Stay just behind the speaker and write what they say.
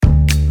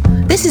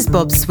This is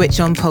Bob's Switch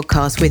On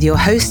podcast with your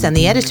host and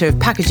the editor of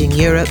Packaging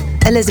Europe,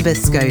 Elisabeth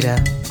Skoda.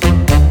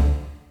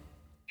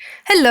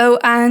 Hello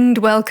and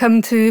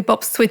welcome to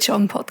Bob's Switch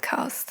On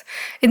podcast.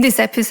 In this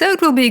episode,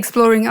 we'll be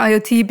exploring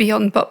IoT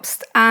beyond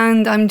BOBST,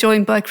 and I'm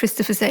joined by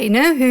Christopher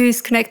Zahner,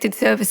 who's Connected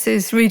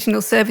Services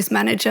Regional Service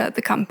Manager at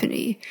the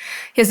company.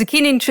 He has a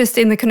keen interest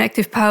in the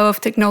connective power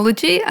of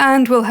technology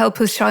and will help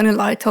us shine a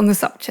light on the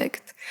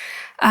subject.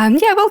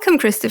 Welcome,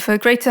 Christopher.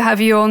 Great to have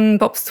you on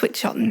Bob's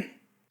Switch On.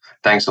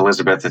 Thanks,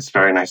 Elisabeth. It's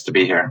very nice to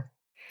be here.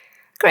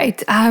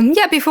 Great.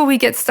 Before we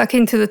get stuck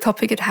into the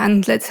topic at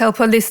hand, let's help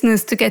our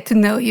listeners to get to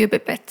know you a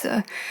bit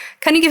better.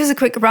 Can you give us a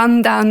quick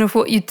rundown of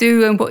what you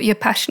do and what you're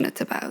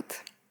passionate about?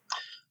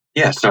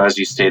 Yeah, so as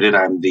you stated,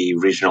 I'm the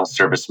Regional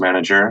Service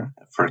Manager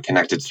for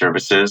Connected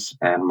Services,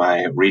 and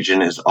my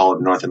region is all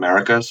of North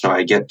America. So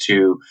I get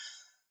to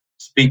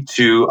speak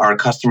to our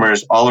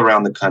customers all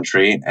around the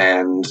country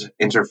and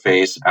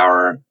interface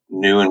our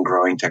new and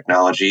growing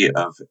technology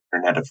of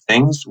Internet of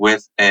Things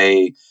with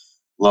a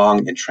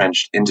long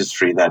entrenched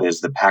industry that is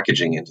the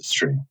packaging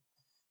industry.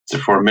 It's a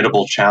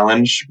formidable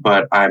challenge,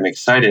 but I'm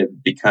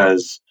excited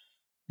because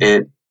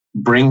it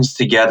brings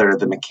together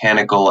the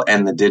mechanical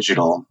and the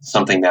digital,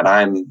 something that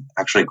I'm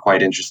actually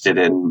quite interested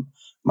in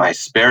my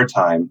spare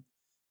time,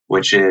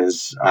 which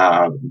is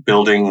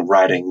building,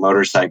 riding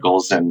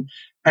motorcycles and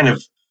kind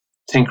of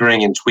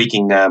tinkering and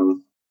tweaking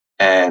them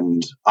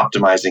and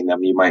optimizing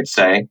them, you might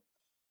say.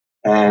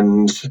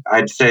 And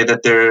I'd say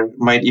that there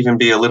might even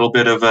be a little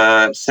bit of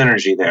a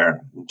synergy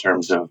there in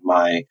terms of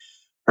my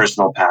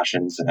personal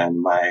passions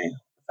and my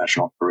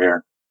professional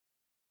career.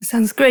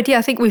 Sounds great. Yeah,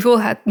 I think we've all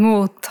had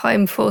more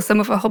time for some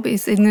of our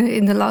hobbies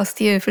in the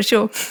last year, for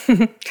sure.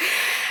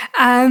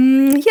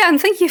 And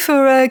thank you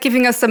for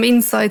giving us some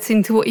insights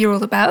into what you're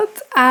all about.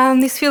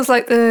 This feels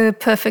like the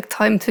perfect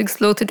time to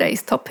explore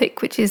today's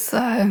topic, which is,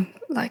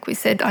 like we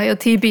said,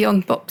 IoT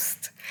beyond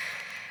BOBST.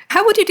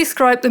 How would you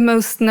describe the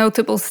most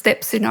notable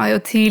steps in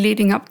IoT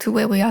leading up to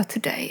where we are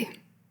today?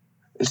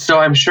 So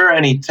I'm sure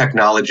any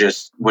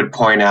technologist would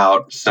point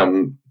out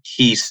some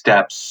key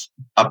steps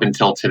up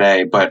until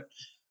today, but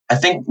I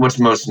think what's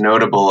most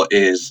notable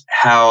is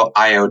how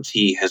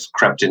IoT has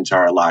crept into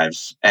our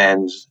lives.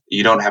 And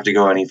you don't have to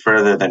go any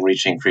further than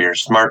reaching for your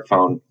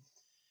smartphone.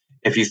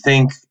 If you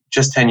think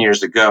just 10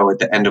 years ago, at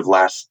the end of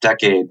last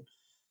decade,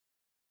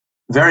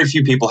 very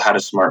few people had a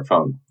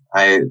smartphone.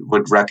 I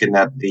would reckon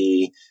that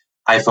the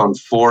iPhone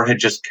 4 had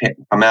just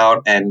come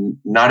out and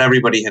not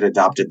everybody had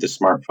adopted the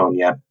smartphone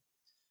yet.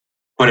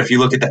 But if you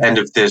look at the end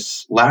of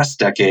this last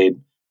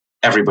decade,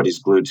 everybody's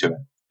glued to it.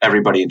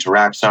 Everybody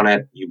interacts on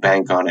it, you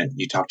bank on it,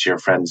 you talk to your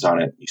friends on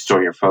it, you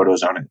store your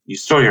photos on it, you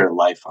store your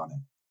life on it.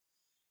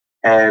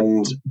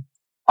 And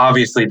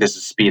obviously this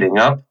is speeding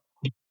up.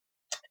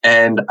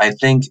 And I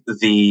think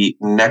the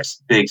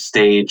next big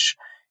stage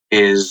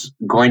is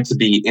going to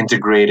be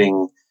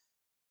integrating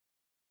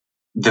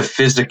the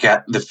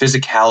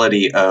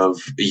physicality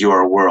of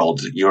your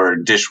world, your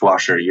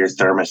dishwasher, your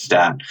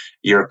thermostat,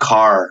 your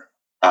car,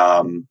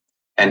 and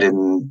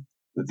in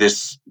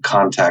this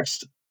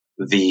context,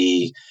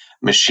 the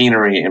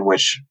machinery in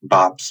which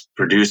BOBST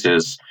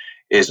produces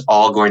is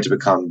all going to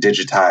become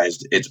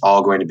digitized. It's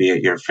all going to be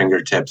at your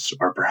fingertips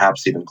or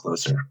perhaps even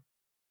closer.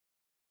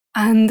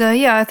 And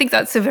I think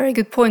that's a very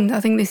good point. I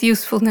think this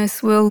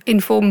usefulness will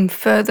inform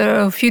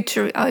further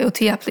future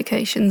IoT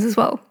applications as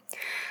well.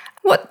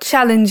 What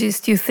challenges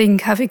do you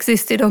think have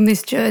existed on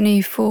this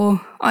journey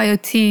for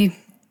IoT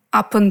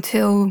up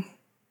until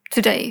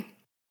today?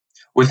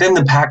 Within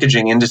the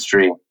packaging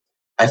industry,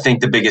 I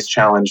think the biggest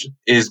challenge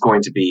is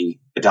going to be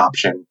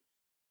adoption.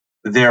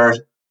 There are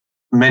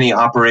many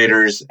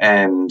operators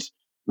and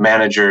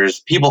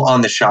managers, people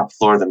on the shop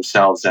floor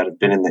themselves that have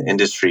been in the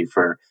industry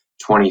for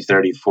 20,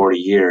 30, 40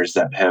 years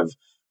that have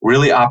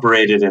really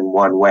operated in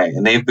one way,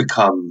 and they've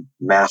become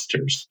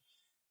masters.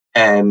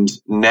 And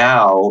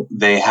now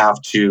they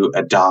have to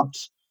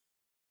adopt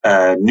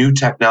new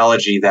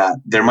technology that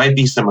there might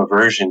be some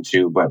aversion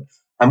to, but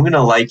I'm going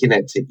to liken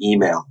it to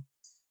email.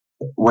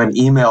 When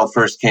email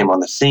first came on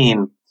the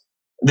scene,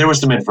 there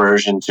was some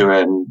aversion to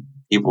it, and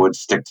people would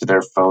stick to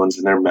their phones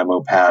and their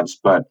memo pads.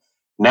 But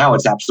now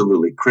it's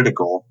absolutely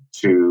critical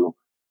to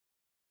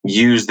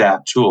use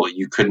that tool.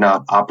 You could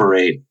not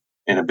operate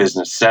in a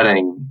business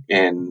setting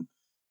in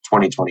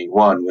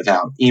 2021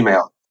 without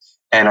email.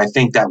 And I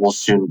think that will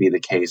soon be the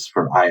case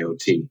for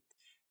IoT.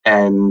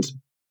 And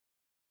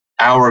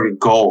our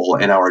goal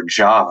and our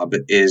job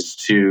is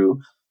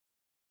to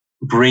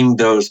bring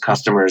those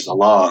customers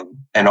along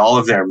and all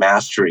of their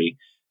mastery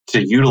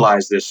to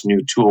utilize this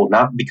new tool,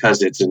 not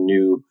because it's a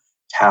new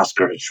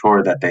task or a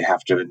chore that they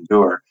have to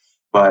endure,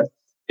 but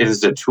it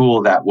is a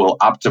tool that will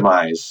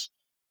optimize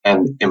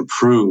and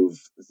improve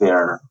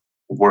their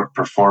work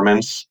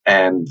performance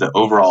and the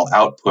overall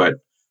output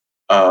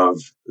of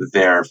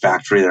their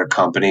factory, their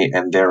company,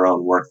 and their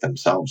own work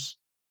themselves.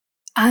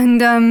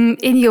 And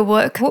in your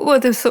work, what were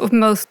the sort of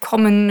most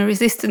common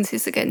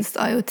resistances against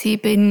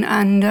IoT been,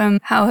 and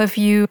how have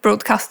you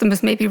brought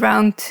customers maybe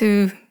round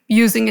to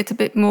using it a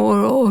bit more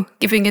or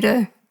giving it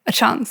a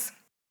chance?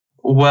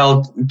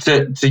 Well,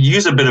 to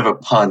use a bit of a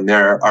pun,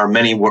 there are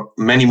many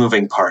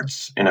moving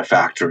parts in a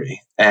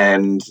factory,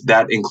 and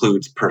that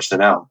includes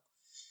personnel.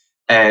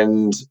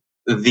 And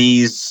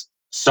these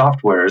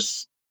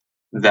softwares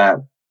that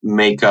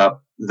make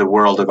up the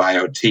world of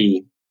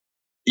IoT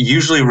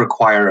usually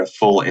require a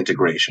full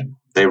integration.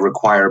 They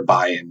require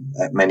buy-in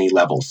at many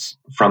levels,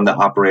 from the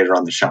operator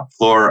on the shop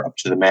floor up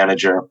to the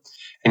manager.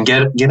 And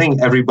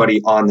getting everybody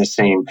on the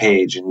same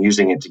page and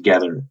using it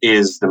together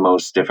is the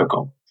most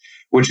difficult,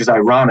 which is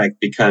ironic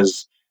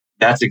because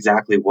that's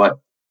exactly what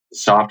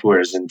software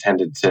is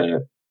intended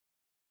to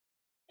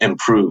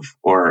improve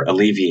or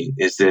alleviate,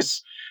 is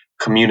this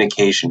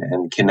communication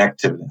and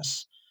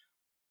connectiveness.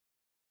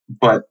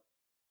 But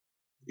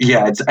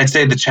yeah, I'd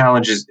say the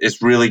challenge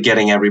is really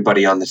getting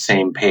everybody on the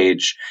same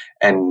page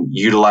and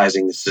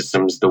utilizing the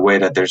systems the way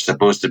that they're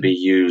supposed to be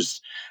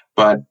used.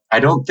 But I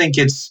don't think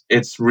it's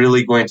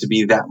really going to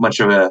be that much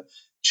of a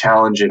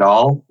challenge at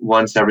all.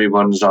 Once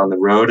everyone's on the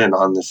road and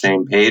on the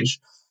same page,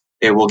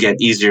 it will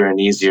get easier and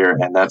easier,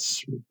 and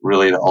that's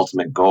really the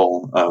ultimate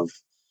goal of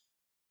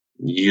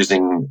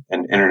using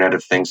an Internet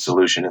of Things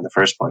solution in the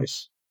first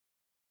place.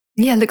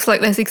 Yeah, looks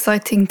like there's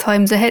exciting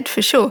times ahead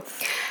for sure.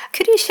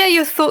 Could you share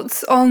your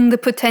thoughts on the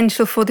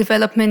potential for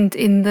development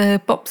in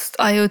the BOBST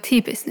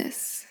IoT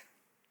business?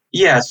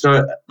 Yeah,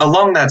 so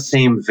along that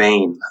same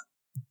vein,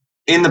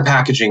 in the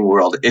packaging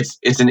world,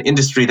 it's an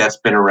industry that's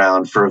been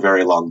around for a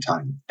very long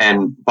time,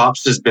 and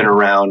BOBST has been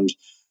around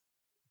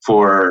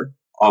for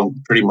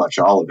pretty much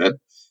all of it,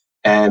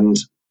 and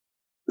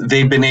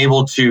they've been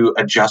able to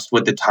adjust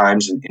with the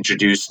times and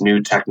introduce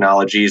new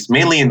technologies,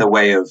 mainly in the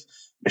way of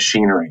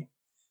machinery.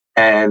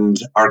 And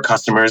our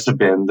customers have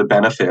been the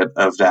benefit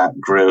of that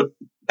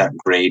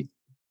great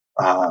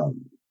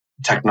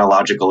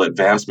technological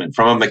advancement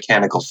from a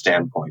mechanical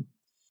standpoint.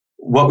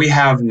 What we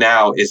have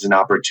now is an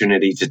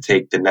opportunity to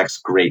take the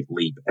next great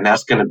leap, and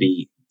that's going to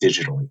be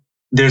digitally.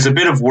 There's a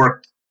bit of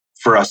work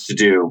for us to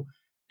do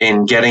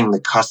in getting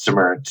the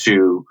customer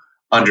to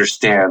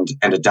understand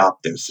and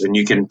adopt this. And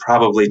you can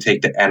probably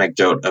take the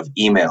anecdote of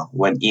email.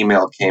 When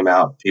email came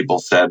out, people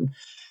said,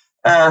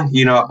 I'm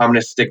going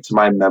to stick to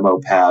my memo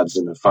pads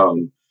and the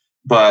phone.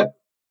 But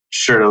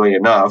surely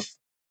enough,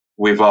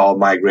 we've all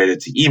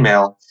migrated to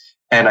email.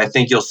 And I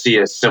think you'll see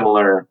a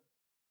similar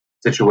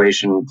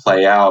situation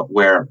play out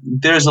where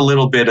there's a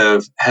little bit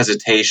of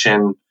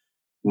hesitation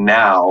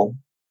now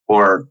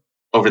or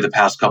over the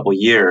past couple of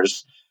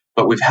years,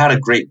 but we've had a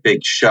great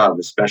big shove,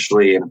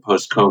 especially in a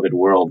post-COVID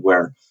world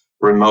where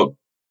remote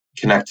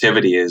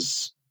connectivity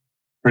is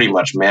pretty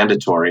much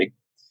mandatory.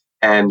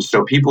 And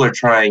so people are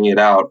trying it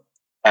out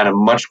at a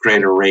much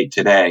greater rate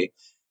today.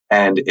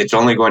 And it's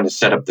only going to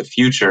set up the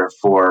future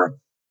for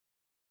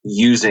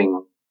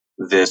using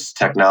this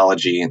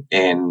technology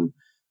in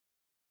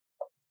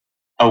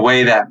a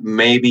way that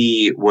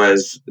maybe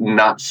was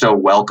not so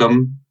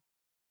welcome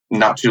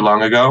not too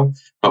long ago,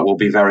 but will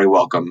be very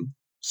welcome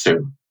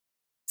soon.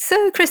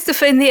 So,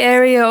 Christopher, in the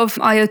area of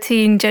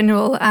IoT in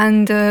general,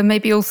 and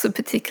maybe also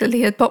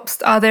particularly at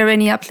BOBST, are there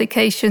any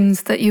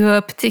applications that you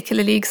are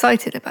particularly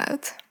excited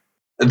about?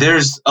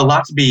 There's a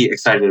lot to be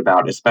excited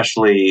about,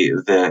 especially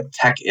the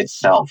tech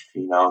itself,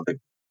 the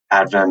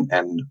advent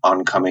and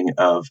oncoming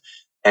of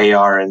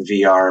AR and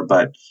VR.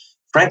 But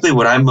frankly,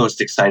 what I'm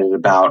most excited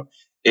about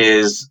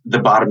is the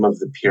bottom of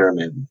the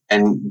pyramid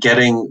and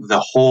getting the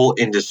whole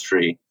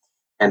industry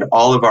and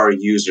all of our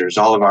users,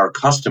 all of our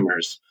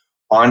customers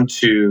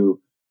onto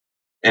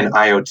an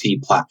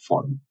IoT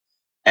platform.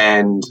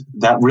 And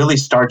that really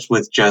starts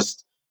with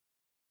just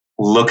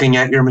looking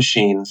at your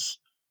machines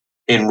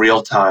in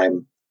real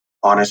time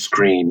on a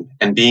screen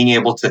and being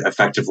able to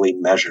effectively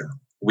measure.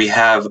 We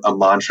have a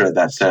mantra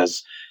that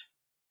says,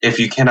 if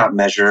you cannot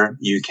measure,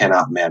 you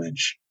cannot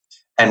manage.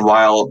 And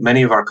while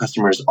many of our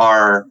customers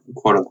are,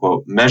 quote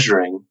unquote,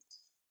 measuring,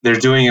 they're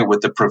doing it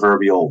with the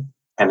proverbial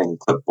pen and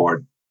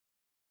clipboard.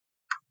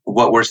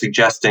 What we're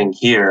suggesting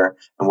here,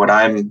 and what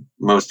I'm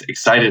most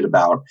excited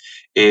about,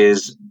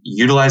 is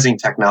utilizing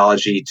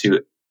technology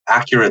to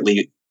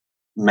accurately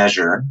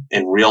measure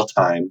in real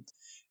time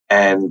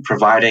and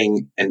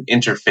providing an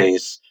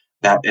interface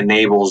that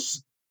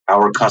enables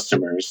our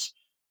customers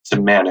to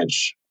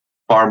manage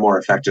far more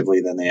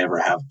effectively than they ever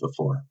have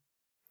before.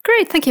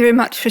 Great, thank you very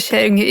much for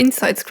sharing your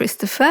insights,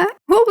 Christopher.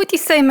 What would you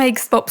say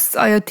makes BOBST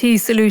IoT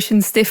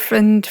solutions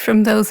different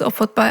from those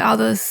offered by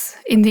others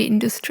in the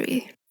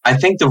industry? I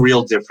think the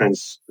real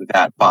difference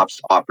that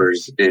BOBST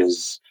offers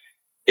is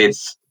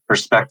its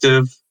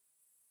perspective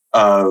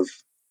of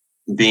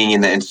being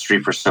in the industry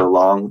for so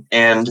long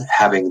and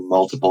having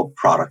multiple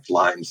product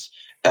lines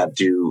that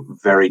do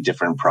very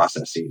different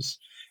processes.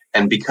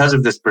 And because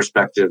of this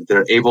perspective,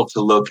 they're able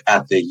to look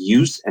at the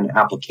use and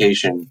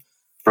application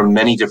from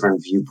many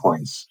different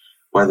viewpoints,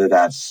 whether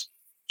that's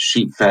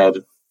sheet-fed,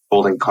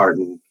 folding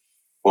carton,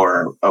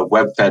 or a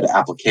web-fed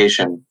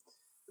application.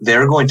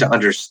 They're going to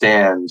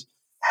understand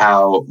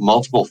how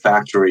multiple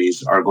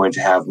factories are going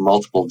to have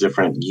multiple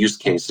different use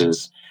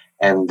cases,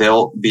 and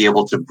they'll be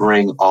able to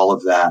bring all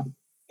of that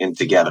in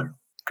together.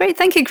 Great.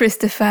 Thank you,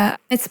 Christopher.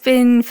 It's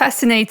been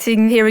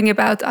fascinating hearing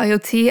about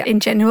IoT in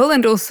general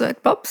and also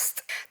at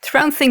BOBST. To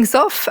round things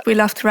off, we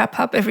love to wrap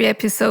up every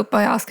episode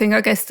by asking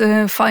our guest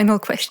a final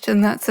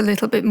question that's a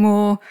little bit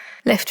more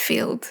left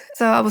field.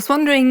 So I was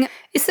wondering,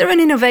 is there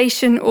an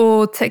innovation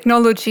or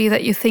technology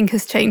that you think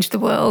has changed the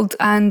world?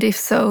 And if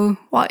so,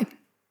 why?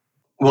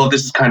 Well,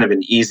 this is kind of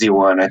an easy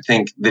one. I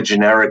think the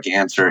generic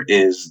answer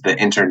is the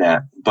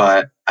internet,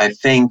 but I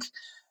think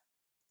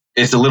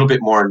it's a little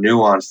bit more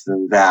nuanced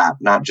than that,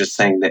 not just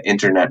saying the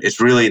internet.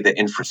 It's really the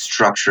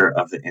infrastructure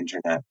of the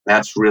internet.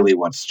 That's really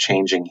what's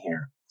changing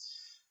here.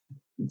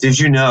 Did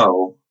you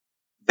know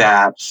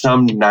that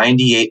some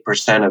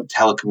 98% of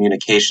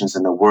telecommunications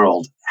in the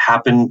world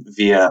happen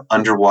via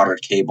underwater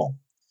cable?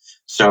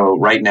 So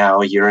right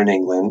now you're in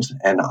England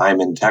and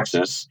I'm in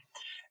Texas,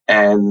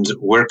 and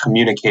we're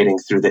communicating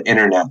through the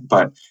internet.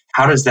 But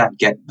how does that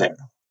get there?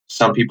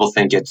 Some people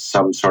think it's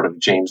some sort of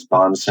James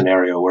Bond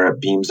scenario where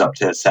it beams up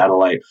to a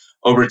satellite,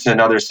 over to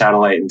another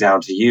satellite, and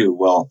down to you.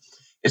 Well,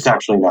 it's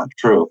actually not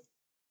true.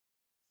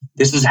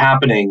 This is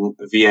happening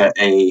via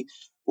a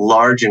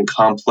large and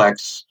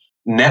complex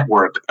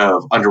network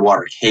of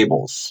underwater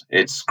cables.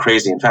 It's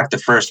crazy. In fact, the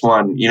first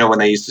one, when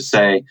they used to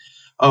say,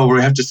 oh,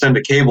 we have to send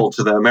a cable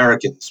to the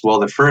Americans. Well,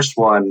 the first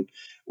one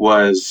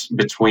was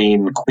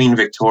between Queen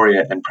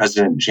Victoria and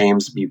President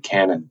James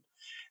Buchanan,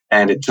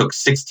 and it took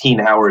 16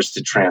 hours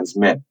to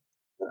transmit.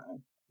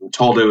 I'm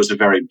told it was a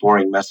very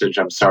boring message.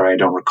 I'm sorry, I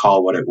don't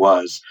recall what it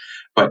was.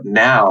 But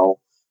now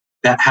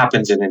that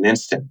happens in an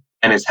instant,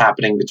 and it's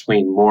happening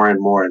between more and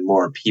more and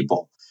more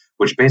people,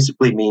 which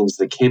basically means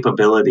the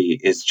capability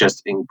is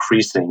just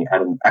increasing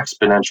at an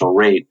exponential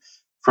rate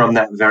from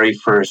that very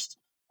first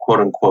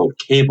quote-unquote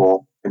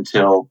cable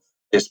until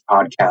this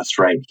podcast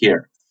right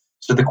here.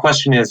 So the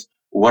question is,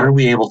 what are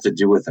we able to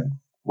do with it?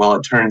 Well,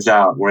 it turns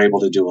out we're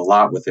able to do a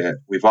lot with it.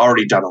 We've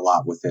already done a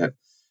lot with it,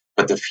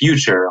 but the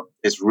future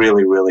is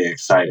really, really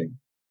exciting.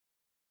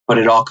 But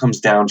it all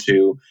comes down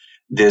to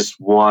this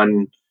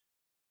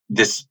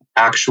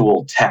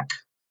actual tech,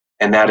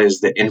 and that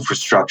is the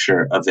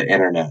infrastructure of the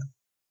internet.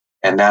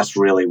 And that's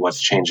really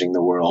what's changing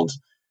the world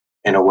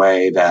in a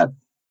way that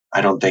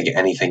I don't think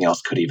anything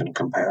else could even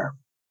compare.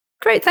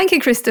 Great. Thank you,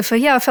 Christopher.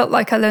 Yeah, I felt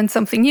like I learned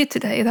something new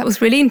today. That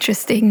was really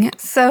interesting.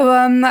 So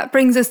that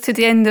brings us to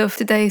the end of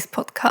today's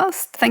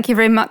podcast. Thank you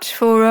very much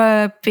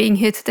for being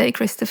here today,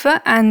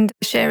 Christopher, and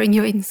sharing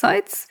your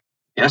insights.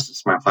 Yes,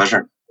 it's my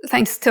pleasure.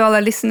 Thanks to all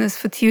our listeners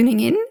for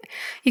tuning in.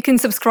 You can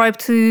subscribe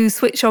to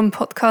Switch On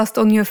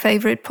Podcast on your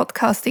favorite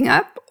podcasting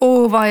app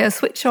or via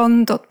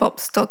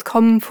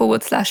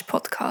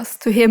switchon.bobst.com/podcast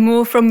to hear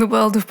more from the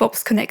world of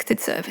BOBST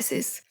connected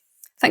services.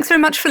 Thanks very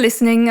much for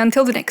listening.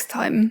 Until the next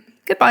time.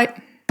 Goodbye.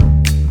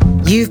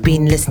 You've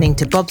been listening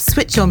to BOBST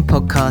Switch On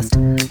Podcast,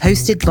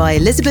 hosted by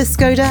Elisabeth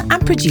Skoda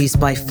and produced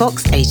by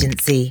Fox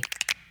Agency.